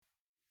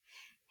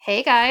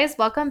Hey guys,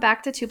 welcome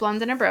back to Two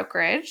Blondes in a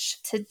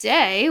Brokerage.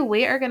 Today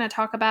we are going to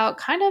talk about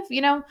kind of,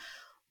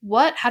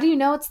 how do you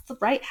know it's the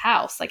right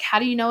house? Like, how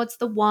do you know it's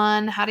the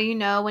one? How do you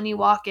know when you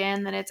walk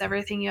in that it's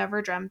everything you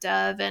ever dreamt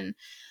of? And,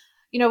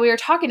 we were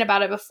talking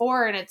about it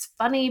before, and it's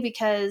funny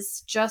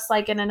because just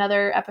like in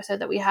another episode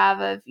that we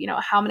have of,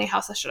 how many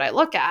houses should I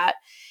look at?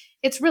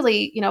 It's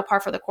really, par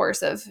for the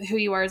course of who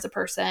you are as a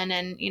person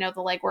and, the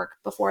legwork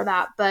before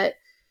that. But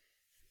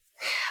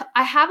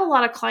I have a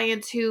lot of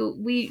clients who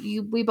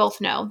we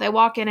both know. They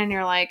walk in and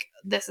you're like,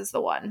 this is the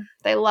one.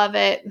 They love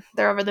it.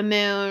 They're over the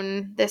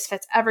moon. This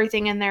fits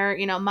everything in their,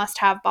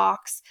 must-have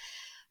box.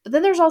 But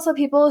then there's also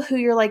people who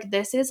you're like,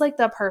 this is like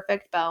the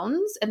perfect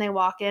bones, and they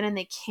walk in and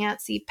they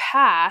can't see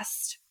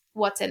past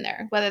what's in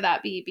there, whether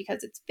that be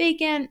because it's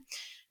vacant,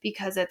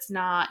 because it's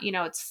not,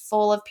 it's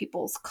full of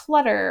people's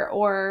clutter,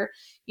 or,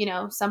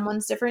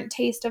 someone's different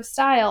taste of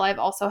style. I've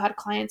also had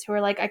clients who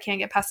are like, I can't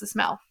get past the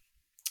smell.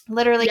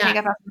 Literally Yeah, can't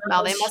get past the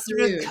smell. They smells must have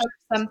just huge. cooked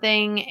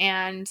something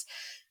and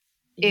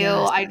ew,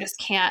 Yes. I just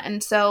can't.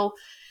 And so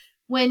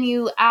when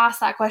you ask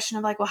that question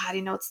of like, well, how do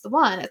you know it's the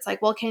one? It's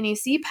like, well, can you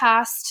see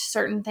past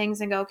certain things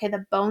and go, okay,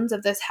 the bones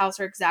of this house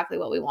are exactly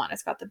what we want.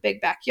 It's got the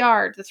big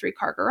backyard, the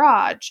 3-car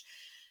garage.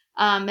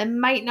 It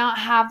might not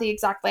have the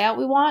exact layout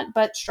we want,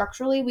 but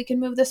structurally we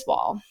can move this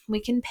wall. We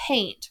can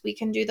paint. We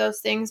can do those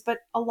things. But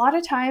a lot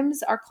of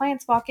times our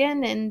clients walk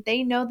in and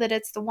they know that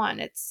it's the one.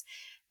 It's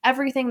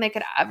everything they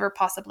could ever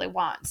possibly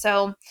want.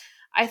 So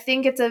I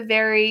think it's a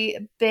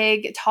very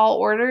big, tall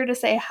order to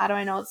say, how do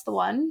I know it's the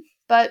one?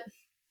 But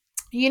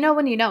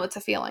when it's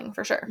a feeling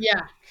for sure.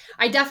 Yeah.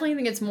 I definitely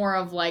think it's more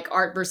of like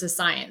art versus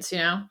science, you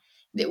know?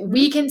 That Mhm.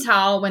 we can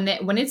tell when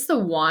it's the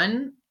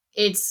one,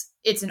 it's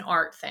an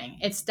art thing.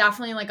 It's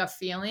definitely like a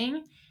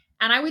feeling.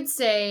 And I would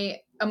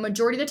say a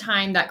majority of the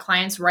time that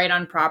clients write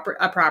on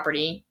a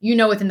property,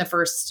 within the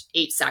first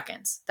 8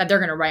 seconds that they're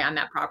going to write on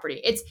that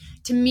property. It's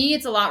to me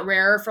it's a lot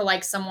rarer for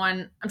like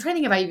someone. I'm trying to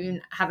think if I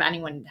even have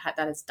anyone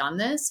that has done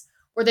this,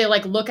 where they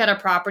like look at a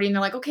property and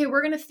they're like, okay,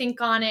 we're going to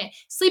think on it.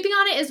 Sleeping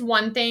on it is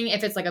one thing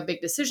if it's like a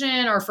big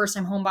decision or a first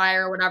time home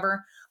buyer or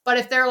whatever. But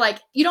if they're like,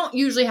 you don't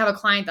usually have a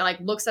client that like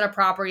looks at a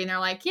property and they're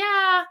like,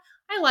 yeah,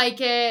 I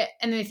like it.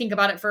 And they think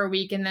about it for a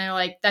week and they're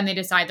like, then they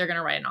decide they're going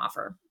to write an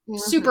offer.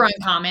 Super Mhm.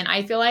 uncommon.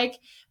 I feel like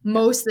Yeah.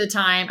 most of the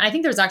time, I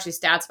think there's actually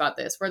stats about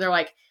this where they're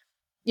like,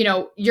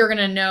 you're going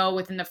to know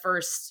within the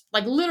first,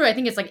 like literally, I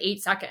think it's like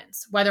 8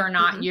 seconds, whether or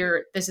not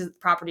Mhm. this is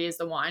property is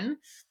the one.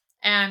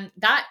 And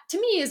that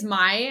to me is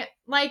my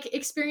like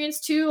experience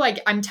too.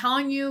 Like I'm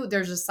telling you,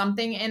 there's just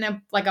something in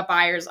a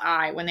buyer's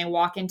eye when they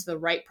walk into the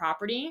right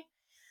property.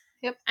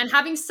 Yep. And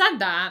having said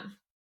that,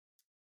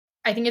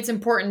 I think it's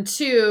important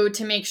too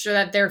to make sure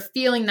that they're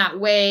feeling that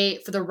way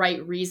for the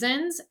right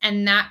reasons.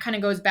 And that kind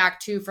of goes back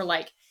to for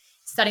like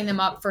setting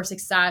them up for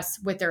success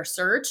with their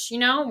search,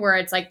 where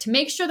it's like to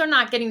make sure they're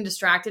not getting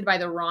distracted by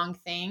the wrong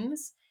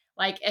things.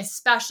 Like,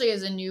 especially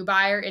as a new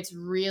buyer, it's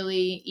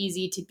really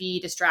easy to be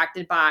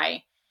distracted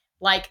by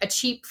like a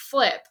cheap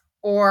flip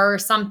or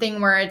something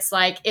where it's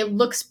like it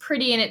looks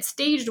pretty and it's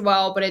staged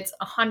well, but it's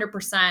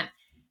 100%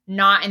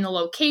 not in the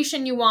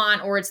location you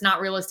want, or it's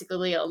not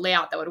realistically a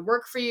layout that would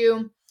work for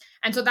you.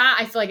 And so that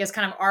I feel like is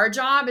kind of our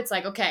job. It's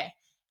like, okay,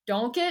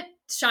 don't get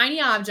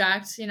shiny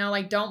object,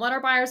 like don't let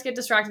our buyers get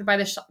distracted by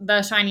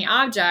the shiny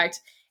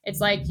object. It's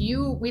like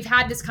we've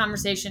had this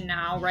conversation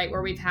now, right?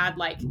 Where we've had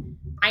like,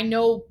 I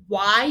know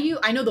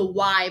the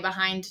why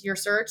behind your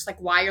search, like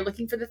why you're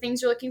looking for the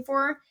things you're looking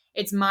for.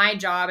 It's my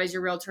job as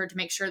your realtor to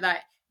make sure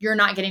that you're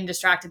not getting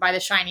distracted by the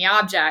shiny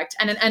object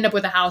and then end up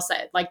with a house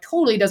that like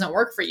totally doesn't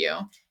work for you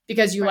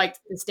because you Right. liked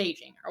the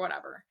staging or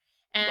whatever.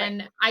 Right.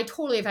 And I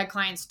totally have had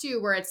clients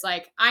too where it's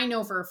like, I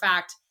know for a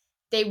fact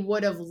they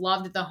would have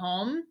loved the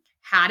home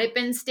had it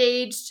been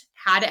staged,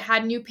 had it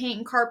had new paint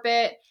and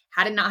carpet,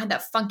 had it not had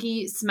that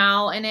funky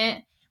smell in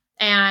it.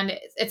 And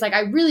it's like,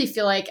 I really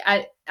feel like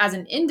as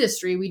an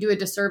industry, we do a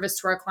disservice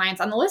to our clients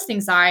on the listing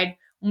side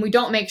when we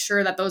don't make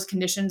sure that those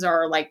conditions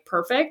are like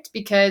perfect,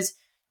 because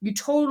you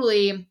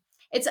totally,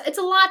 it's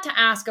a lot to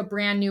ask a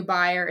brand new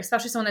buyer,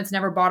 especially someone that's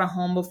never bought a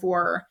home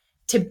before,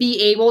 to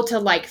be able to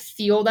like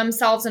feel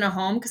themselves in a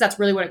home, because that's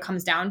really what it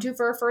comes down to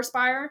for a first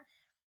buyer,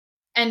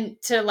 and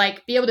to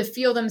like be able to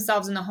feel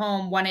themselves in the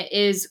home when it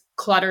is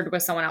cluttered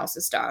with someone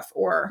else's stuff,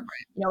 or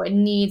it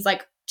needs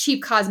like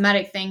cheap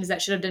cosmetic things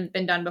that should have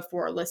been done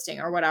before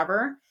listing or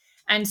whatever.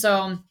 And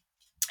so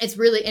it's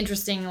really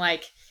interesting,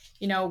 like,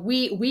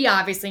 we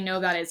obviously know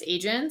that as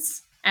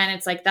agents, and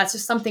it's like that's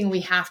just something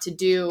we have to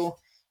do,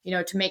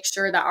 to make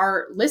sure that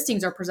our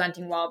listings are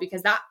presenting well,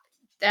 because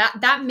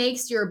that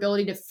makes your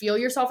ability to feel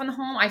yourself in the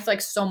home, I feel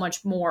like, so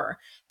much more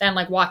than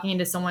like walking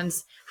into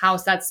someone's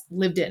house that's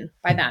lived in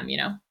by them.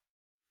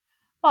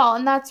 Well,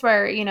 and that's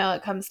where,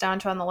 it comes down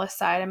to on the list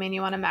side. I mean,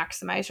 you want to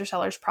maximize your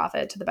seller's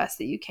profit to the best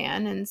that you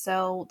can. And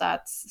so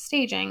that's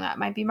staging, that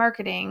might be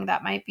marketing,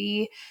 that might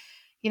be,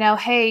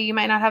 hey, you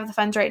might not have the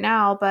funds right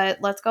now, but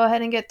let's go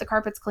ahead and get the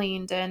carpets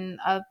cleaned and,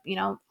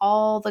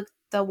 all the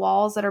the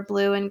walls that are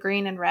blue and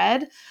green and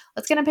red.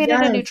 Let's get them painted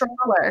a Yes. neutral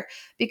color,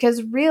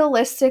 because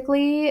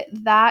realistically,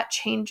 that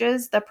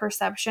changes the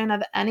perception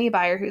of any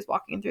buyer who's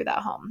walking through that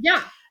home.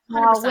 Yeah.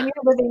 Now, when 100%.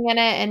 you're living in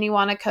it and you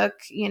want to cook,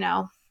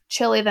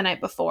 chili the night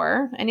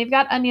before and you've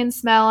got onion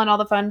smell and all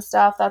the fun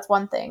stuff, that's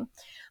one thing.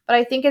 But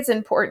I think it's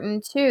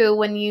important too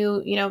when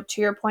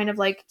to your point of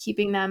like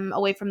keeping them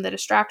away from the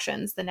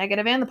distractions, the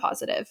negative and the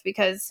positive,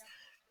 because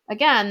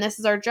again, this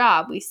is our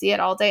job. We see it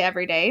all day,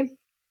 every day.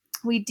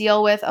 We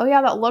deal with, oh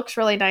yeah, that looks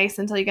really nice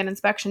until you get an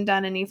inspection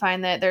done and you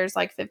find that there's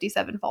like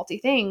 57 faulty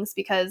things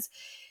because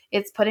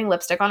it's putting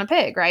lipstick on a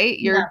pig, right?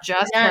 You're Yes.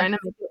 just Yes. trying to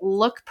make it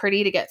look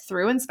pretty to get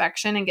through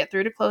inspection and get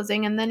through to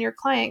closing, and then your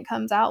client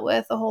comes out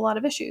with a whole lot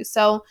of issues.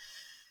 So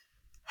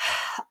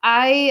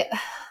I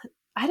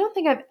I don't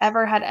think I've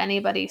ever had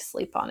anybody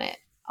sleep on it.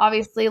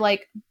 Obviously,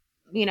 like,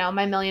 my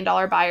 $1 million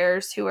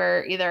buyers who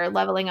are either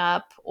leveling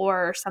up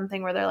or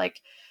something where they're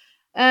like,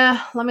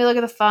 let me look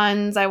at the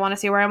funds. I want to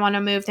see where I want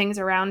to move things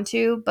around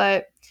to.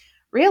 But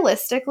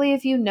realistically,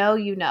 if you know,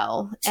 you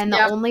know. And the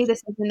Yep. only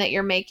decision that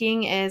you're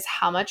making is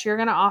how much you're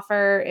going to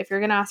offer, if you're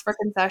going to ask for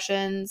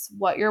concessions,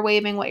 what you're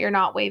waiving, what you're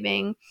not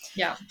waiving.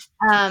 Yeah.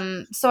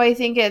 So I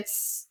think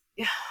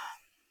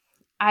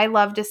I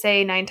love to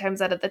say 9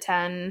 times out of the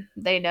 10,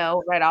 they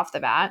know right off the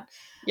bat.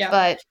 Yeah.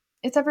 But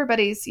it's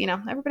everybody's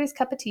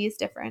cup of tea is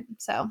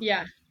different. So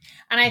Yeah.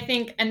 And I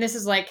think, and this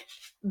is like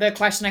the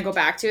question I go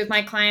back to with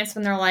my clients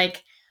when they're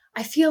like,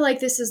 I feel like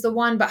this is the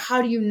one, but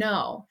how do you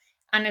know?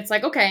 And it's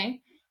like,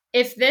 okay,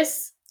 if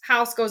this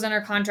house goes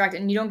under contract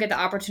and you don't get the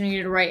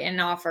opportunity to write an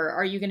offer,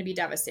 are you going to be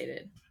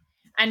devastated?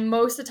 And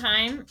most of the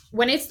time,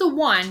 when it's the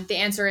one, the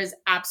answer is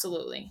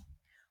absolutely.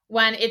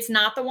 When it's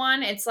not the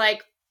one, it's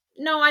like,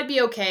 no, I'd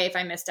be okay if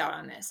I missed out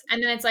on this.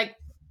 And then it's like,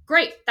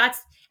 great.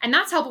 That's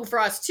helpful for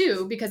us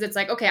too, because it's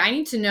like, okay, I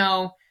need to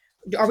know,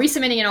 are we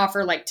submitting an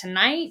offer like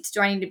tonight?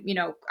 Do I need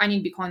to, I need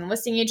to be calling the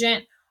listing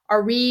agent?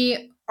 Are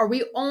we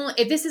only,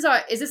 if this is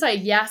this a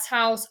yes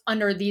house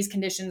under these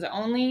conditions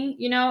only?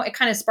 It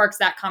kind of sparks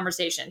that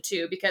conversation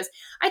too, because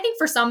I think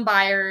for some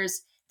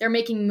buyers, they're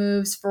making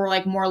moves for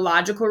like more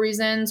logical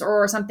reasons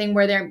or something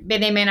where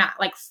they may not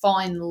like fall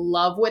in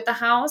love with the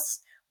house,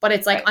 but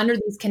it's like right. under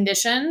these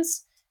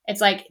conditions, it's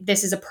like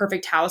this is a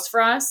perfect house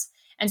for us.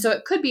 And so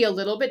it could be a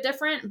little bit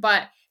different,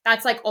 but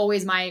that's like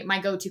always my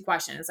go-to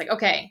question. It's like,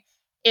 okay,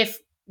 if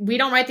we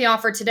don't write the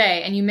offer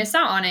today and you miss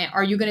out on it,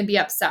 are you going to be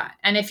upset?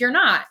 And if you're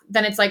not,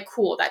 then it's like,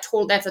 cool,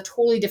 that's a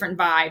totally different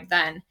vibe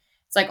than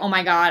it's like, oh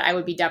my God, I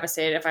would be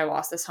devastated if I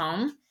lost this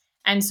home.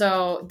 And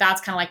so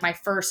that's kind of like my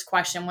first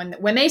question.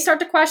 When they start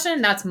to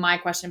question, that's my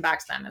question back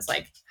to them, is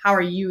like, how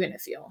are you going to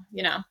feel?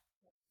 Yep.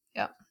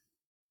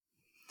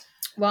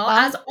 Well,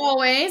 as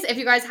always, if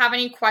you guys have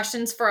any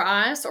questions for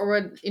us or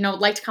would,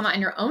 like to come out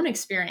in your own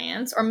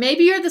experience, or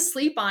maybe you're the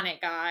sleep on it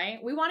guy,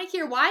 we want to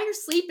hear why you're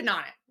sleeping on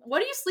it.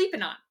 What are you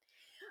sleeping on?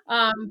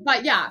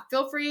 But yeah,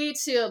 feel free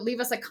to leave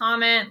us a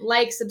comment,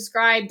 like,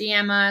 subscribe,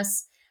 DM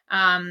us,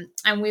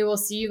 and we will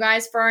see you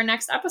guys for our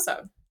next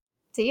episode.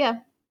 See ya.